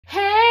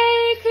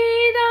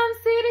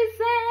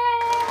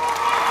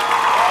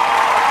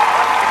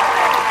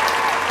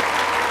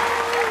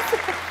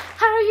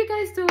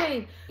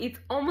It's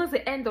almost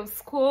the end of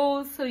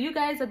school, so you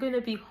guys are going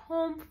to be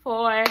home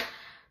for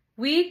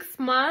weeks,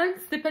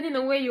 months, depending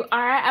on where you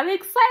are. I'm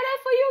excited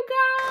for you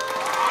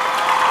guys.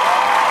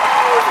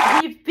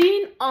 We've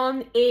been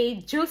on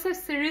a Joseph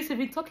series. We've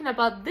been talking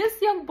about this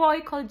young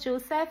boy called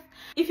Joseph.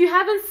 If you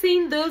haven't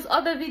seen those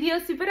other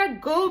videos, you better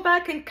go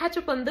back and catch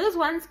up on those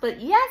ones. But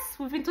yes,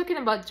 we've been talking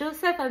about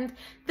Joseph, and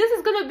this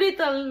is going to be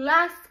the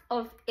last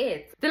of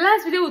it. The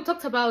last video we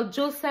talked about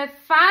Joseph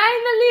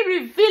finally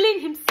revealing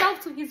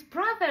himself to his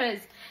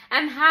brothers,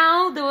 and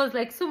how there was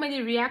like so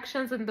many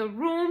reactions in the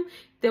room.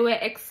 They were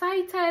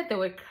excited, they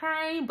were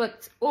crying,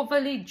 but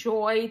overly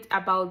joyed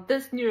about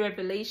this new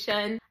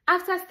revelation.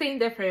 After staying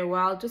there for a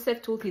while,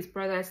 Joseph told his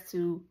brothers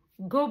to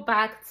go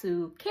back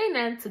to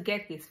Canaan to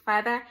get his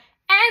father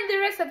and the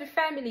rest of the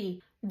family.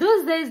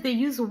 Those days they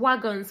used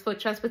wagons for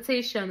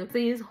transportation.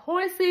 They used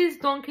horses,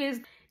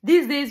 donkeys.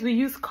 These days we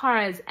use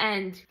cars.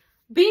 And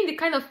being the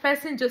kind of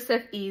person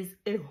Joseph is,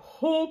 a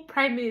whole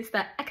prime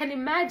minister, I can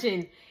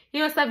imagine he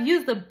must have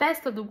used the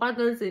best of the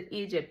wagons in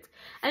Egypt.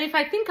 And if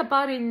I think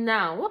about it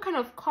now, what kind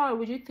of car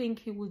would you think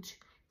he would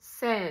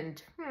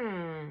send?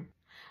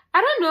 I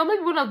don't know,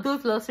 maybe one of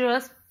those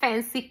luxurious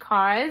fancy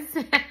cars.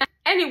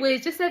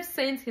 Anyways, Joseph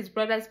sent his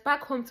brothers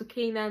back home to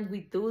Canaan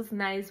with those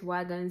nice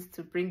wagons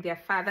to bring their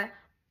father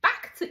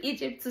back to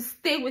Egypt to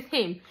stay with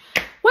him.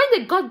 When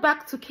they got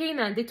back to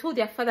Canaan, they told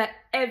their father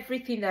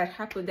everything that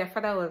happened. Their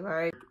father was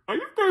like, "Are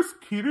you guys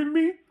kidding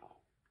me?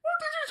 What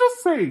did you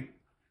just say?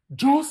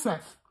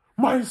 Joseph,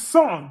 my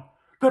son,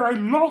 that I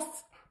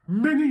lost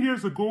many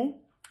years ago,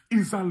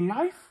 is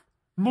alive?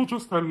 Not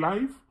just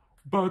alive,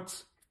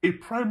 but a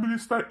prime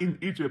minister in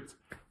Egypt.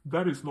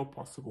 That is not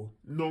possible.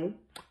 No,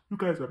 you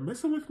guys are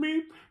messing with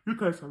me. You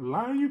guys are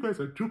lying. You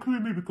guys are joking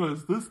with me,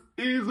 because this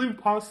is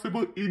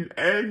impossible in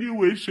any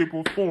way, shape,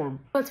 or form."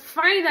 But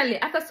finally,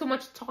 after so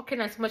much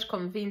talking and so much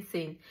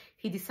convincing,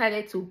 he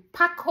decided to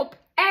pack up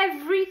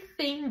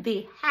everything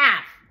they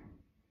have.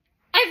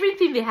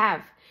 Everything they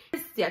have.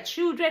 Their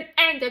children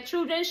and their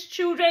children's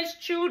children's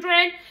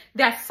children,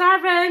 their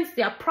servants,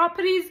 their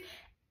properties,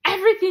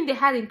 everything they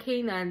had in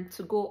Canaan,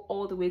 to go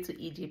all the way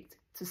to Egypt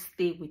to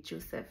stay with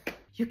Joseph.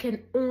 You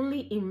can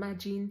only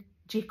imagine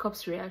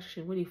Jacob's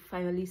reaction when he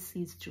finally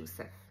sees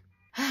Joseph.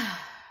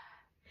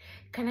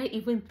 Can I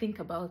even think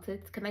about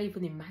it? Can I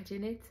even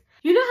imagine it?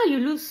 You know how you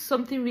lose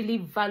something really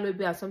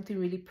valuable and something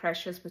really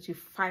precious, but you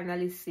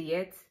finally see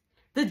it?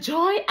 The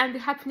joy and the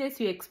happiness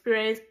you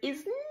experience is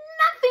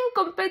nothing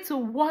compared to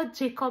what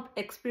Jacob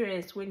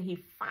experienced when he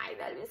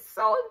finally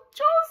saw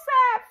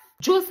Joseph.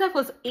 Joseph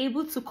was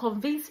able to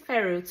convince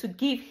Pharaoh to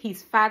give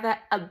his father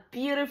a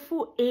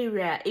beautiful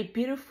area, a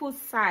beautiful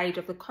side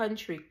of the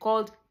country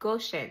called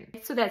Goshen,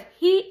 so that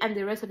he and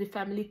the rest of the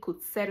family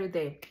could settle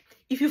there.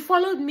 If you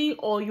followed me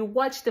or you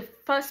watched the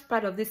first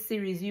part of this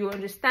series, you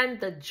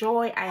understand the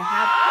joy I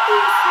have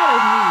inside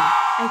of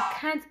me. I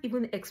can't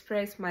even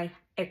express my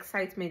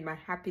excitement, my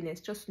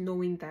happiness, just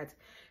knowing that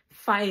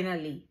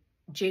finally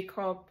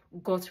Jacob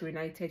got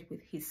reunited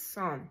with his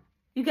son.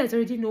 You guys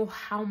already know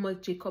how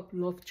much Jacob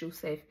loved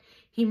Joseph.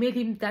 He made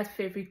him that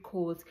favorite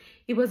coat.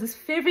 He was his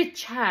favorite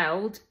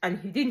child, and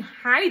he didn't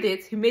hide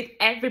it. He made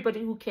everybody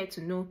who cared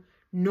to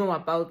know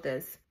about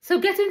this. So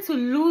getting to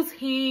lose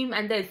him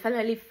and then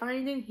finally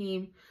finding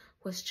him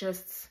was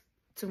just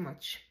too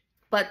much.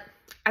 But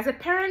as a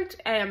parent,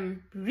 I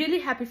am really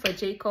happy for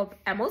Jacob.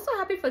 I'm also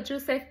happy for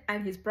Joseph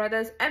and his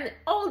brothers and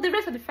all the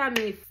rest of the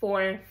family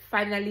for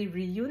finally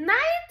reuniting.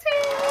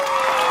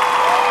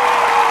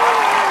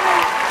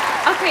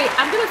 Okay,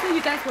 I'm going to tell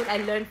you guys what I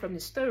learned from the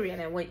story,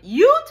 and I want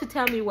you to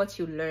tell me what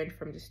you learned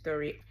from the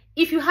story.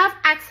 If you have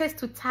access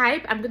to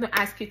type, I'm going to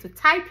ask you to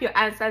type your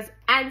answers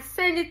and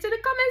send it to the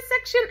comment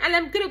section, and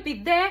I'm going to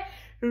be there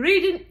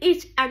reading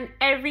each and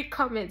every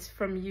comment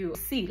from you.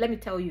 See, let me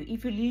tell you,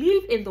 if you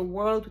live in the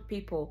world with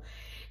people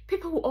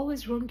will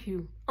always wrong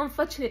you.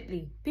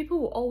 Unfortunately, people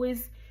will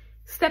always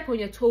step on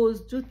your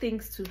toes, do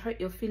things to hurt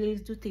your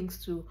feelings, do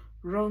things to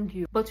wrong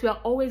you. But we are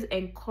always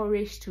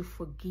encouraged to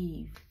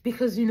forgive,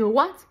 because you know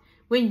what?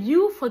 When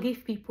you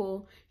forgive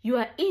people, you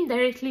are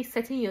indirectly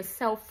setting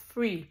yourself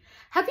free.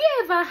 Have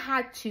you ever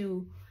had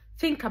to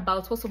think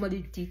about what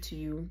somebody did to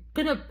you?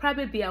 You're gonna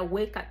probably be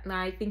awake at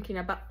night thinking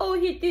about, oh,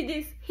 he did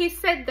this, he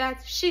said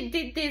that, she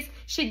did this,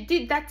 she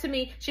did that to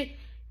me.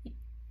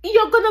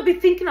 You're gonna be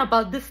thinking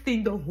about this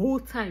thing the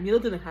whole time. You're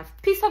not gonna have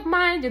peace of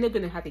mind. You're not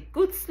gonna have a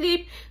good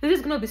sleep. You're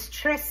just gonna be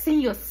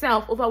stressing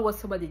yourself over what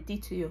somebody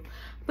did to you.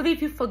 But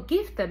if you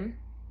forgive them,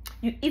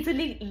 you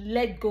easily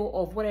let go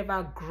of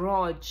whatever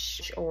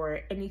grudge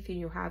or anything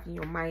you have in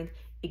your mind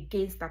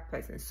against that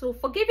person. So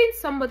forgiving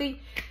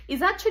somebody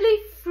is actually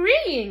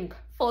freeing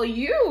for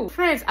you.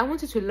 Friends, I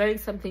want you to learn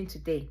something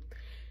today.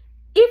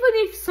 Even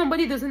if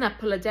somebody doesn't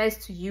apologize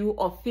to you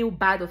or feel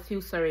bad or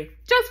feel sorry,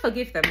 just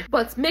forgive them.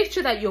 But make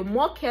sure that you're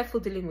more careful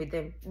dealing with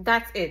them.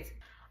 That's it.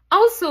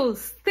 Also,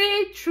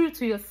 stay true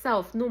to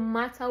yourself no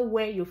matter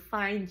where you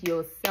find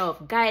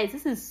yourself. Guys,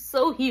 this is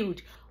so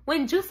huge.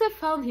 When Joseph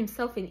found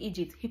himself in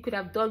Egypt, he could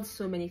have done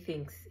so many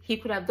things. He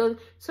could have done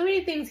so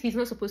many things he's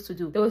not supposed to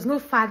do. There was no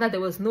father, there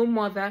was no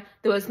mother,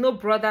 there was no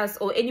brothers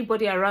or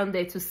anybody around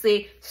there to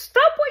say,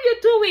 stop what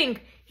you're doing.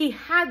 He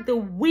had the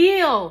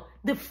will,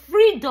 the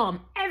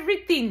freedom,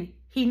 everything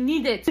he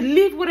needed to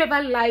live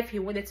whatever life he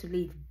wanted to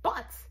live.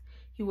 But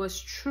he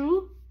was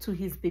true to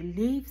his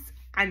beliefs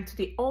and to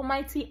the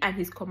Almighty and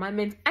his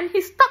commandments, and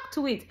he stuck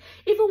to it.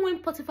 Even when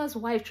Potiphar's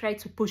wife tried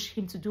to push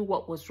him to do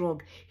what was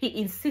wrong, he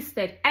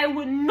insisted, I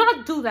will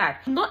not do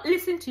that, not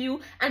listen to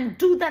you and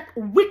do that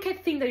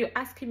wicked thing that you're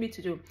asking me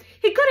to do.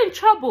 He got in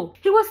trouble.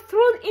 He was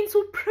thrown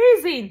into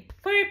prison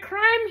for a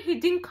crime he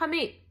didn't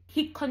commit.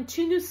 He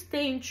continued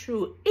staying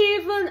true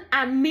even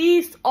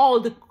amidst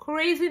all the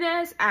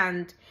craziness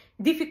and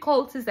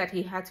difficulties that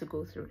he had to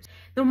go through.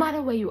 No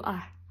matter where you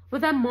are,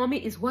 whether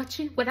mommy is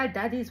watching, whether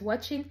daddy is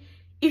watching,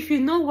 if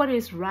you know what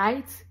is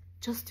right,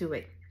 just do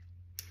it.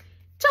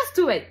 Just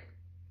do it.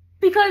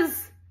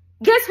 Because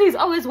guess who is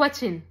always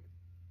watching?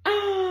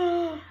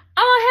 Our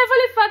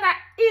Heavenly Father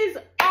is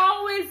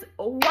always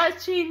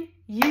watching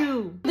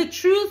you. The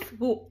truth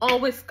will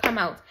always come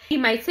out. It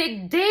might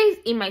take days,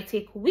 it might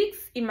take weeks,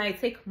 it might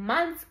take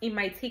months, it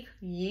might take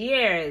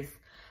years.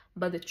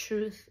 But the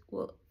truth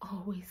will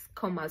always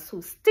come out. So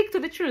stick to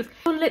the truth.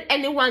 Don't let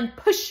anyone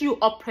push you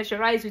or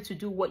pressurize you to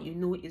do what you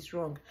know is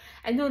wrong.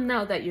 I know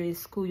now that you're in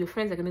school, your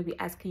friends are going to be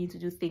asking you to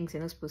do things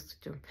you're not supposed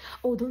to do.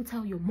 Oh, don't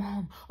tell your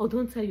mom or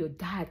don't tell your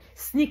dad.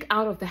 Sneak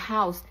out of the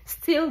house.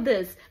 Steal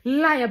this.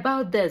 Lie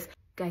about this.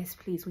 Guys,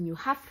 please, when you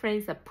have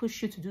friends that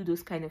push you to do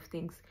those kind of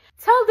things,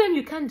 tell them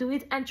you can't do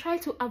it and try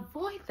to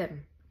avoid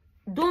them.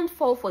 Don't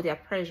fall for their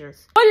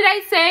pressures. What did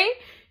I say?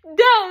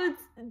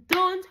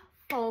 Don't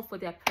fall for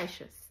their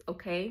pressures.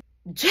 Okay,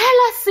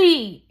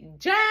 jealousy.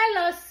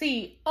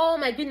 Oh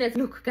my goodness.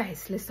 Look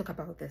guys, let's talk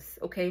about this.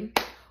 Okay,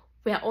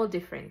 we are all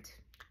different.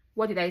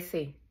 What did I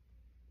say?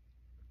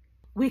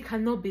 We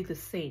cannot be the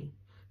same.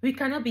 We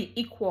cannot be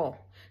equal.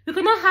 We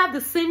cannot have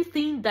the same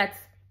thing that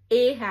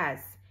A has.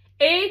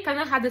 A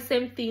cannot have the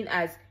same thing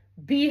as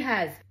B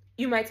has.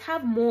 You might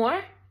have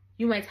more,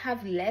 you might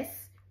have less,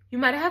 you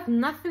might have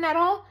nothing at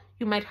all,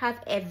 you might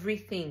have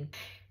everything.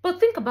 But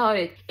think about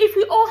it. If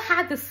we all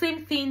had the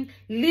same thing,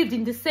 lived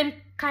in the same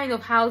kind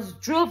of house,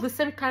 drove the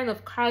same kind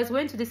of cars,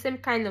 went to the same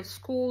kind of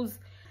schools,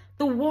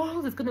 the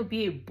world is going to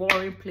be a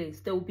boring place.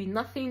 There will be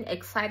nothing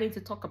exciting to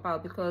talk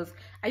about, because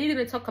are you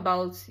going to talk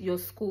about your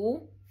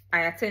school? I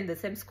attend the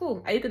same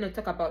school. Are you going to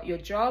talk about your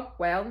job?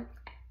 Well,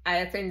 I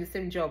attend the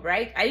same job,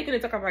 right? Are you going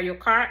to talk about your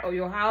car or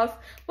your house?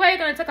 What are you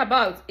going to talk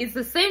about? It's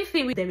the same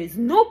thing. There is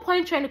no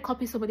point trying to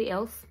copy somebody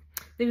else.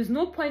 There is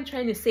no point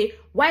trying to say,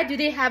 why do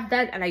they have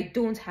that and I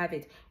don't have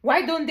it?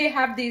 Why don't they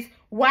have this?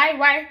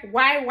 Why?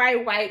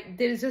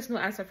 There is just no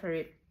answer for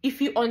it.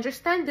 If you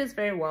understand this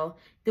very well,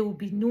 there will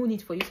be no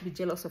need for you to be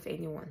jealous of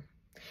anyone.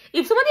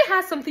 If somebody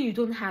has something you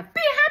don't have,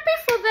 be happy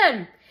for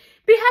them.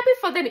 Be happy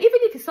for them,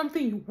 even if it's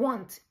something you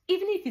want.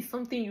 Even if it's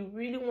something you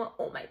really want.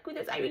 Oh my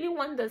goodness, I really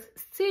want this.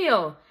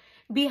 Still,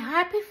 be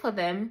happy for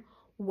them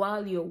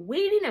while you're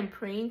waiting and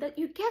praying that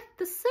you get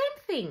the same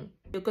thing.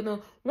 You're going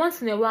to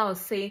once in a while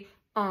say,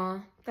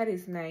 oh, that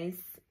is nice.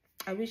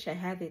 I wish I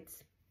had it.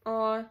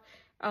 Or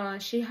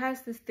she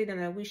has this thing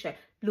and I wish I...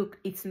 Look,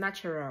 it's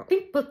natural.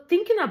 But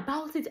thinking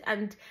about it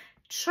and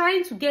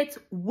trying to get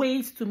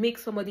ways to make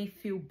somebody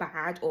feel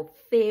bad or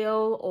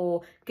fail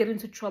or get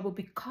into trouble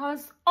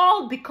because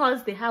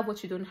they have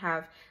what you don't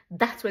have,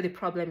 that's where the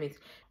problem is.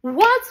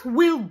 What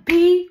will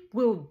be,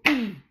 will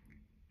be.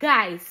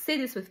 Guys, say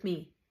this with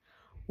me.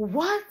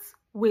 What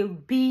will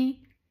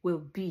be, will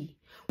be.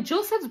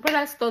 Joseph's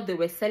brothers thought they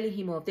were selling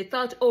him off. They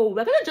thought, oh,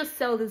 we're going to just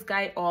sell this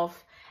guy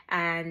off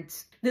and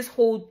this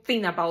whole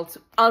thing about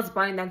us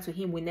buying down to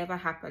him will never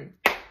happen.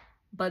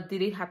 But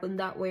did it happen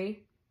that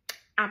way?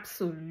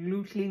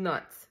 Absolutely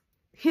not.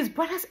 His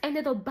brothers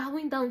ended up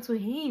bowing down to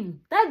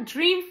him. That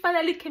dream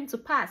finally came to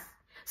pass.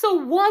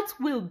 So what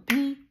will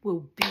be,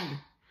 will be.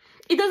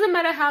 It doesn't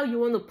matter how you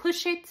want to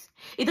push it.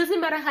 It doesn't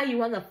matter how you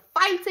want to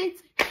fight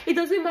it. It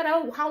doesn't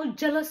matter how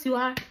jealous you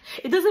are.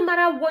 It doesn't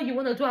matter what you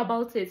want to do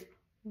about it.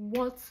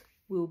 What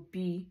will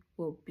be,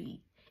 will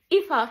be.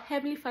 If our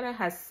Heavenly Father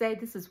has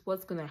said this is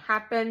what's going to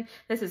happen,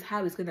 this is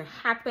how it's going to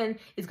happen,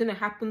 it's going to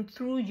happen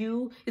through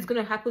you, it's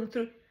going to happen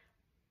through...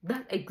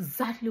 That's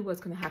exactly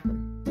what's going to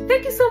happen.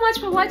 Thank you so much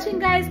for watching,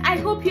 guys. I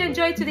hope you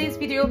enjoyed today's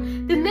video.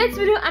 The next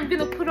video I'm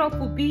going to put up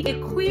will be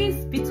a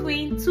quiz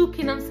between two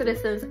Kingdom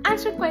citizens.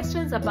 Answer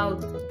questions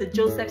about the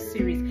Joseph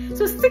series.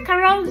 So stick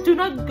around. Do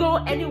not go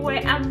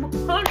anywhere. I'm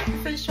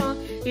 100% sure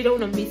you don't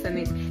want to miss on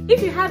it.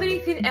 If you have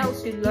anything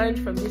else you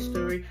learned from this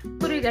story,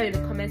 put it down in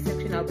the comment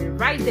section. I'll be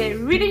right there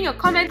reading your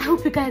comments. I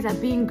hope you guys are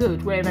being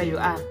good wherever you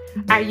are.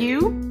 Are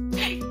you?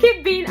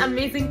 Keep being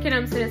amazing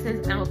Kingdom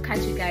citizens, and I'll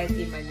catch you guys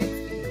in my next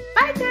video.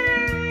 Bye guys!